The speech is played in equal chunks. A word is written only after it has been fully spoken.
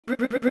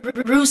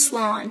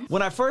Ruslan.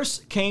 When I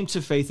first came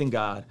to faith in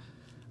God,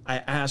 I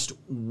asked,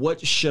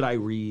 what should I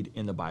read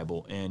in the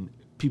Bible? And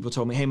people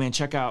told me, hey man,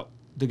 check out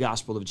the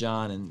Gospel of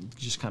John and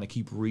just kind of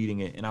keep reading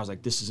it. And I was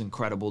like, this is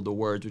incredible. The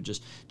words would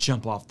just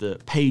jump off the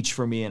page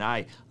for me. And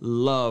I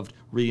loved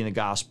reading the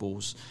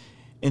Gospels.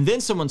 And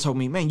then someone told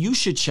me, man, you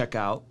should check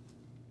out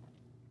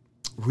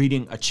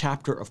reading a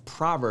chapter of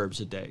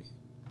Proverbs a day.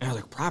 And I was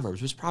like,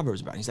 Proverbs? What's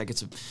Proverbs about? And he's like,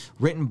 it's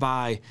written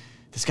by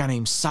this guy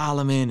named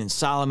Solomon. And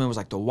Solomon was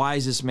like the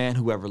wisest man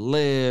who ever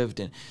lived.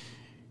 And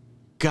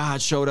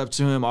God showed up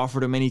to him,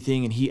 offered him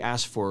anything. And he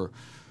asked for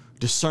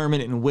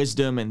discernment and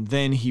wisdom. And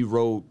then he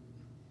wrote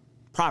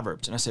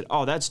Proverbs. And I said,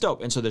 oh, that's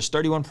dope. And so there's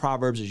 31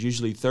 Proverbs. There's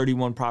usually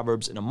 31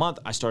 Proverbs in a month.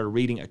 I started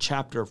reading a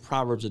chapter of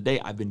Proverbs a day.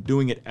 I've been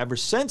doing it ever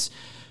since.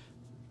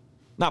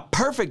 Not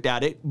perfect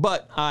at it,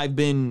 but I've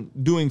been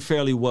doing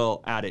fairly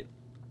well at it.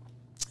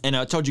 And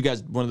I told you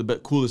guys one of the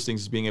coolest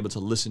things is being able to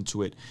listen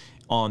to it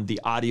on the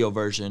audio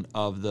version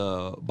of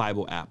the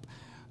Bible app.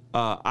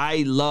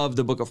 I love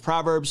the book of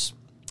Proverbs.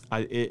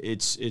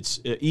 It's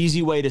an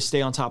easy way to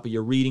stay on top of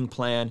your reading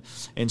plan.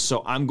 And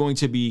so I'm going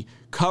to be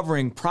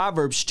covering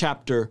Proverbs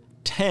chapter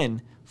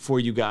 10 for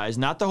you guys.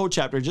 Not the whole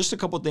chapter, just a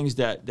couple things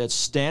that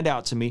stand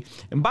out to me.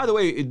 And by the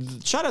way,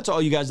 shout out to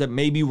all you guys that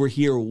maybe were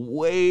here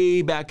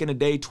way back in the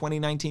day,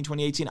 2019,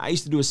 2018. I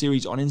used to do a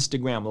series on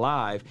Instagram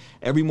Live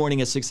every morning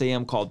at 6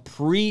 a.m. called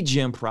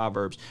Pre-Gym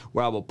Proverbs,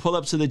 where I will pull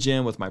up to the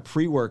gym with my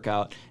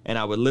pre-workout and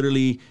I would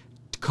literally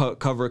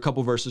cover a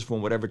couple verses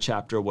from whatever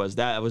chapter it was.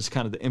 That was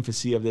kind of the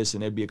infancy of this,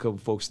 and there'd be a couple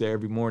folks there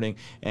every morning,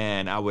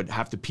 and I would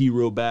have to pee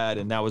real bad,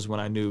 and that was when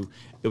I knew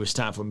it was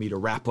time for me to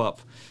wrap up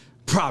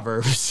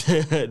Proverbs,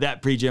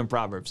 that pre-gym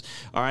Proverbs.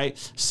 All right,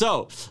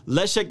 so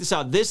let's check this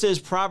out. This is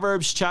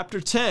Proverbs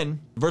chapter 10,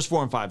 verse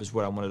 4 and 5 is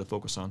what I wanted to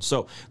focus on.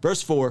 So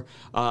verse 4,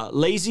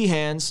 lazy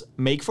hands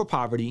make for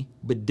poverty,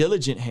 but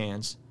diligent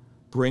hands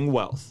bring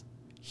wealth.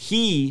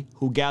 He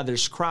who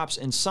gathers crops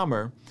in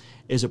summer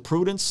is a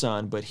prudent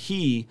son, but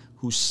he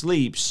who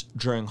sleeps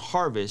during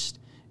harvest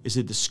is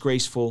a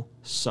disgraceful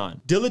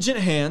son. Diligent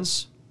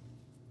hands,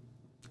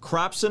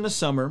 crops in the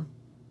summer,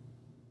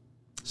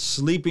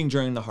 sleeping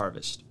during the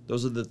harvest.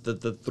 Those are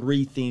the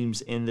three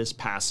themes in this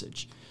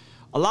passage.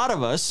 A lot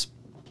of us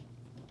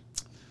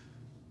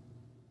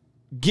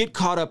get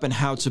caught up in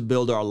how to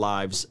build our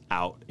lives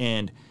out,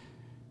 and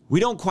we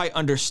don't quite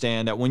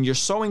understand that when you're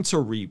sowing to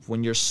reap,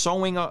 when you're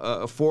sowing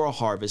for a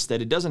harvest, that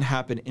it doesn't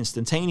happen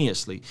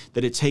instantaneously,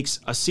 that it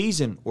takes a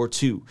season or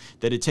two,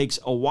 that it takes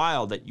a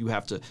while, that you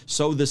have to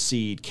sow the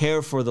seed,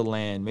 care for the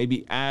land,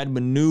 maybe add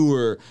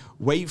manure,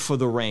 wait for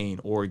the rain,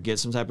 or get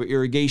some type of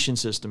irrigation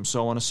system,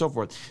 so on and so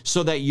forth,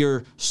 so that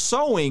you're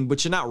sowing,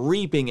 but you're not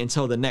reaping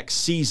until the next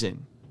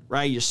season.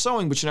 Right? You're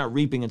sowing, but you're not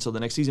reaping until the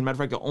next season. Matter of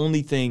fact, the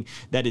only thing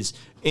that is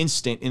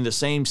instant in the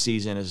same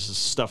season is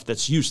stuff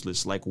that's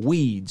useless, like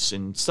weeds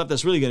and stuff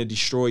that's really going to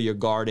destroy your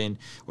garden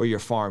or your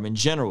farm in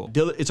general.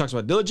 It talks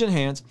about diligent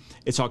hands.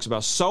 It talks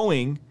about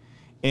sowing,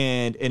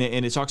 and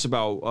it talks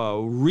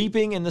about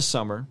reaping in the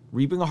summer,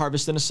 reaping a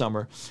harvest in the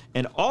summer,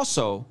 and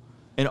also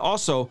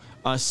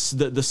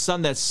the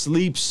son that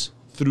sleeps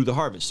through the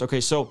harvest. Okay,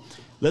 so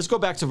let's go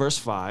back to verse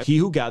 5. He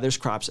who gathers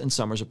crops in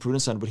summer is a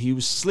prudent son, but he who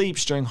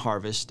sleeps during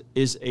harvest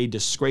is a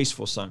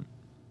disgraceful son.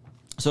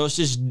 So it's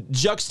this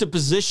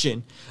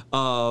juxtaposition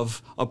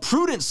of a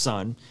prudent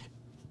son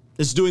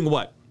is doing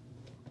what?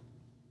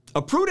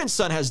 A prudent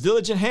son has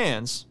diligent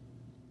hands,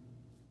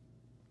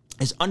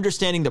 is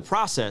understanding the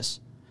process,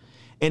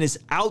 and is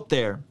out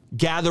there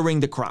gathering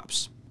the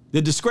crops.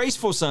 The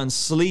disgraceful son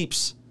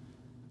sleeps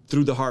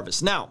through the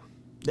harvest. Now,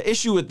 the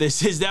issue with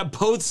this is that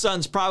both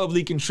sons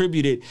probably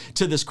contributed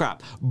to this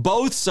crop.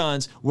 Both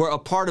sons were a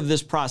part of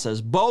this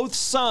process. Both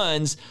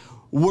sons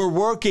were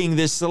working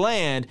this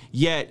land,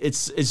 yet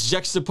it's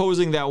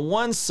juxtaposing that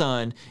one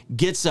son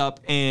gets up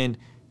and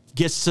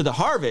gets to the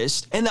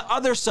harvest and the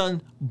other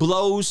son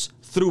blows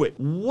through it.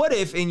 What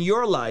if in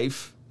your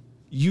life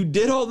you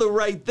did all the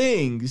right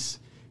things?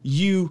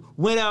 You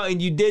went out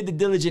and you did the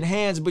diligent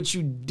hands, but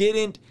you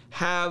didn't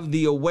have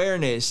the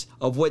awareness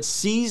of what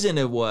season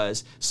it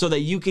was so that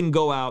you can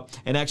go out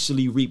and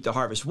actually reap the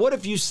harvest. What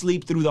if you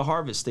sleep through the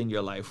harvest in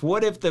your life?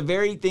 What if the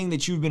very thing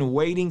that you've been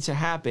waiting to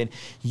happen,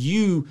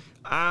 you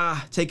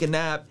take a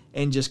nap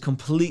and just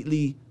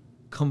completely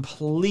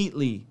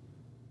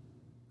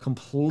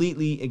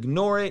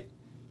ignore it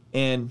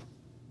and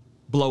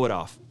blow it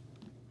off?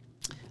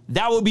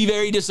 That would be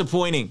very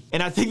disappointing.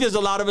 And I think there's a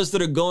lot of us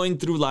that are going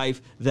through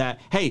life that,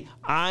 hey,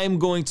 I'm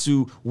going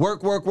to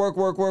work,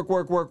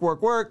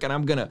 and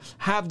I'm gonna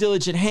have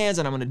diligent hands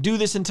and I'm gonna do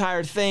this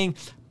entire thing.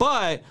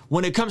 But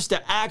when it comes to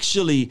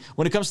actually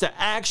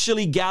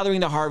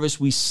gathering the harvest,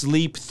 we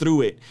sleep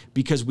through it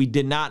because we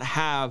did not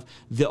have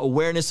the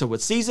awareness of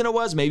what season it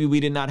was. Maybe we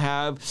did not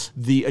have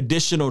the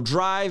additional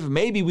drive.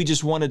 Maybe we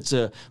just wanted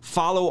to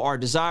follow our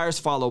desires,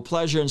 follow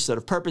pleasure instead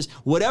of purpose.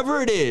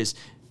 Whatever it is,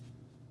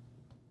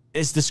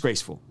 it's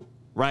disgraceful,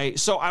 right?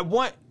 So I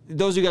want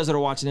those of you guys that are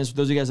watching this,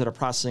 those of you guys that are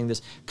processing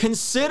this,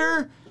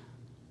 consider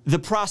the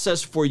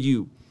process for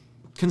you.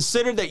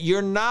 Consider that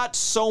you're not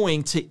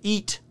sowing to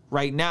eat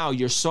right now,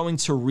 you're sowing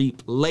to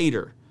reap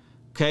later.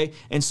 Okay.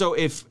 And so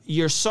if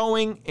you're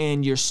sowing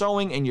and you're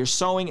sowing and you're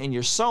sowing and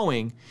you're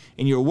sowing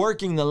and you're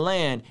working the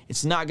land,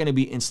 it's not going to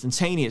be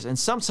instantaneous. And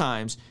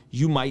sometimes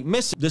you might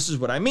miss it. This is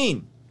what I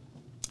mean.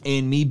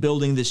 In me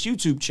building this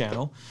YouTube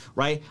channel,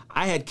 right?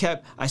 I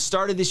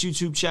started this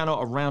YouTube channel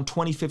around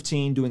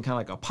 2015 doing kind of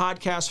like a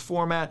podcast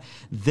format.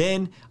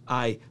 Then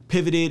I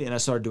pivoted and I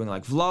started doing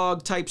like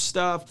vlog type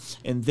stuff.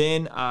 And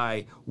then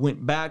I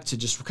went back to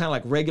just kind of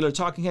like regular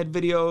talking head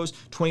videos.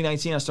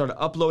 2019, I started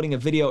uploading a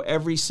video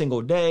every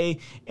single day,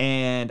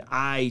 and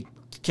I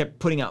kept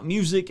putting out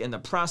music, and the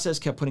process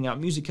kept putting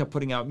out music.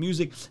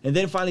 And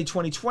then finally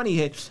 2020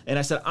 hit, and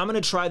I said, I'm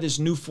gonna try this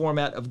new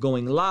format of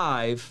going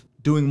live,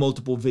 doing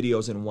multiple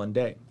videos in one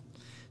day.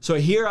 So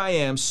here I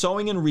am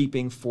sowing and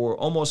reaping for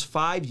almost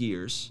 5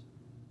 years.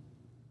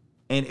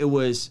 And it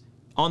was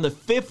on the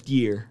 5th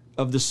year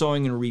of the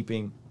sowing and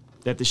reaping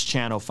that this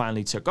channel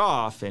finally took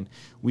off. And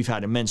we've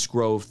had immense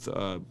growth,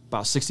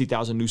 about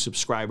 60,000 new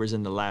subscribers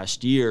in the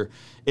last year.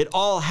 It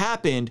all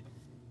happened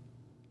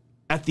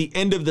at the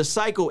end of the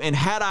cycle. And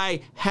had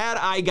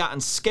I gotten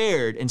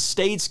scared and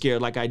stayed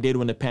scared like I did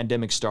when the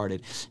pandemic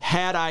started,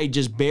 had I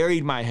just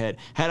buried my head,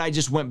 had I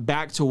just went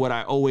back to what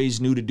I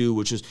always knew to do,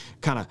 which was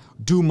kind of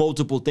do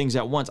multiple things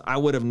at once, I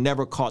would have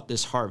never caught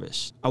this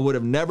harvest. I would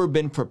have never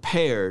been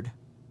prepared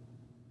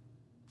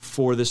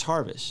for this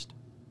harvest,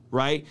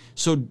 right?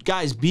 So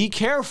guys, be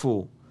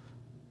careful.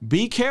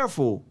 Be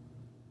careful.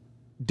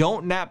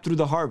 Don't nap through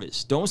the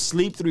harvest. Don't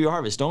sleep through your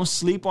harvest. Don't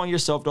sleep on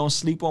yourself. Don't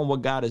sleep on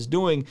what God is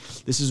doing.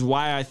 This is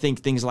why I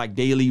think things like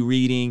daily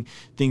reading,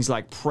 things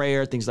like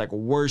prayer, things like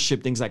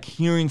worship, things like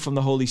hearing from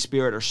the Holy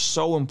Spirit are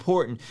so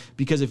important,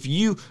 because if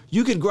you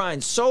can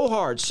grind so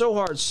hard,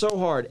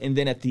 and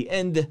then at the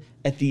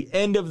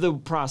end of the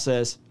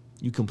process,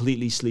 you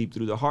completely sleep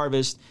through the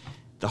harvest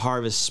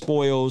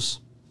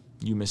spoils,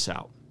 you miss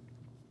out.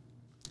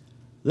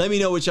 Let me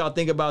know what y'all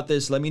think about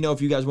this. Let me know if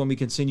you guys want me to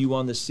continue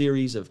on this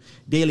series of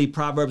daily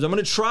Proverbs. I'm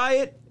going to try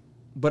it,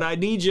 but I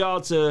need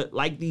y'all to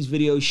like these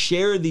videos,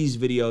 share these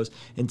videos,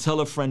 and tell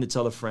a friend to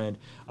tell a friend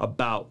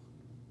about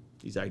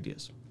these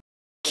ideas.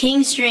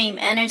 Kingstream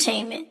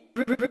Entertainment.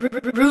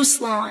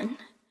 Ruslan.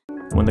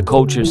 When the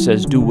culture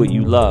says do what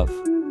you love,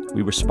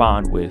 we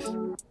respond with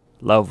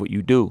love what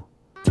you do.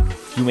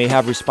 You may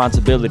have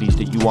responsibilities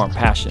that you aren't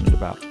passionate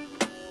about,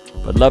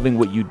 but loving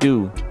what you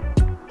do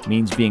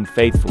means being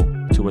faithful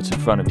to what's in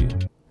front of you,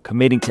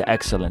 committing to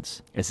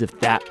excellence as if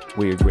that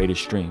were your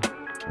greatest dream.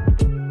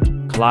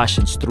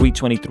 Colossians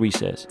 3:23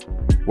 says,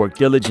 work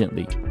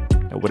diligently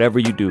at whatever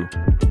you do,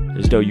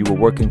 as though you were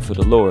working for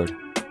the Lord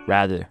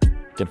rather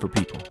than for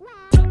people.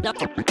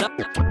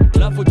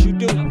 Love what you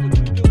do.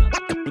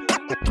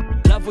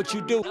 Love what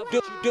you do.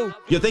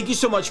 Yo, thank you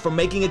so much for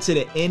making it to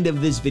the end of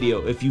this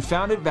video. If you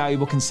found it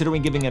valuable,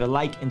 considering giving it a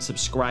like and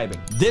subscribing.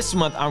 This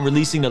month, I'm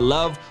releasing the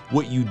Love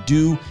What You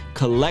Do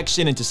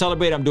collection. And to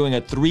celebrate, I'm doing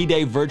a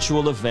 3-day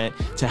virtual event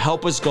to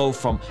help us go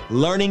from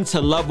learning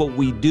to love what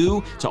we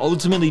do to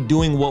ultimately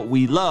doing what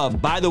we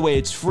love. By the way,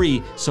 it's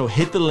free, so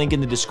hit the link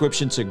in the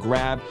description to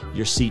grab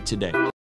your seat today.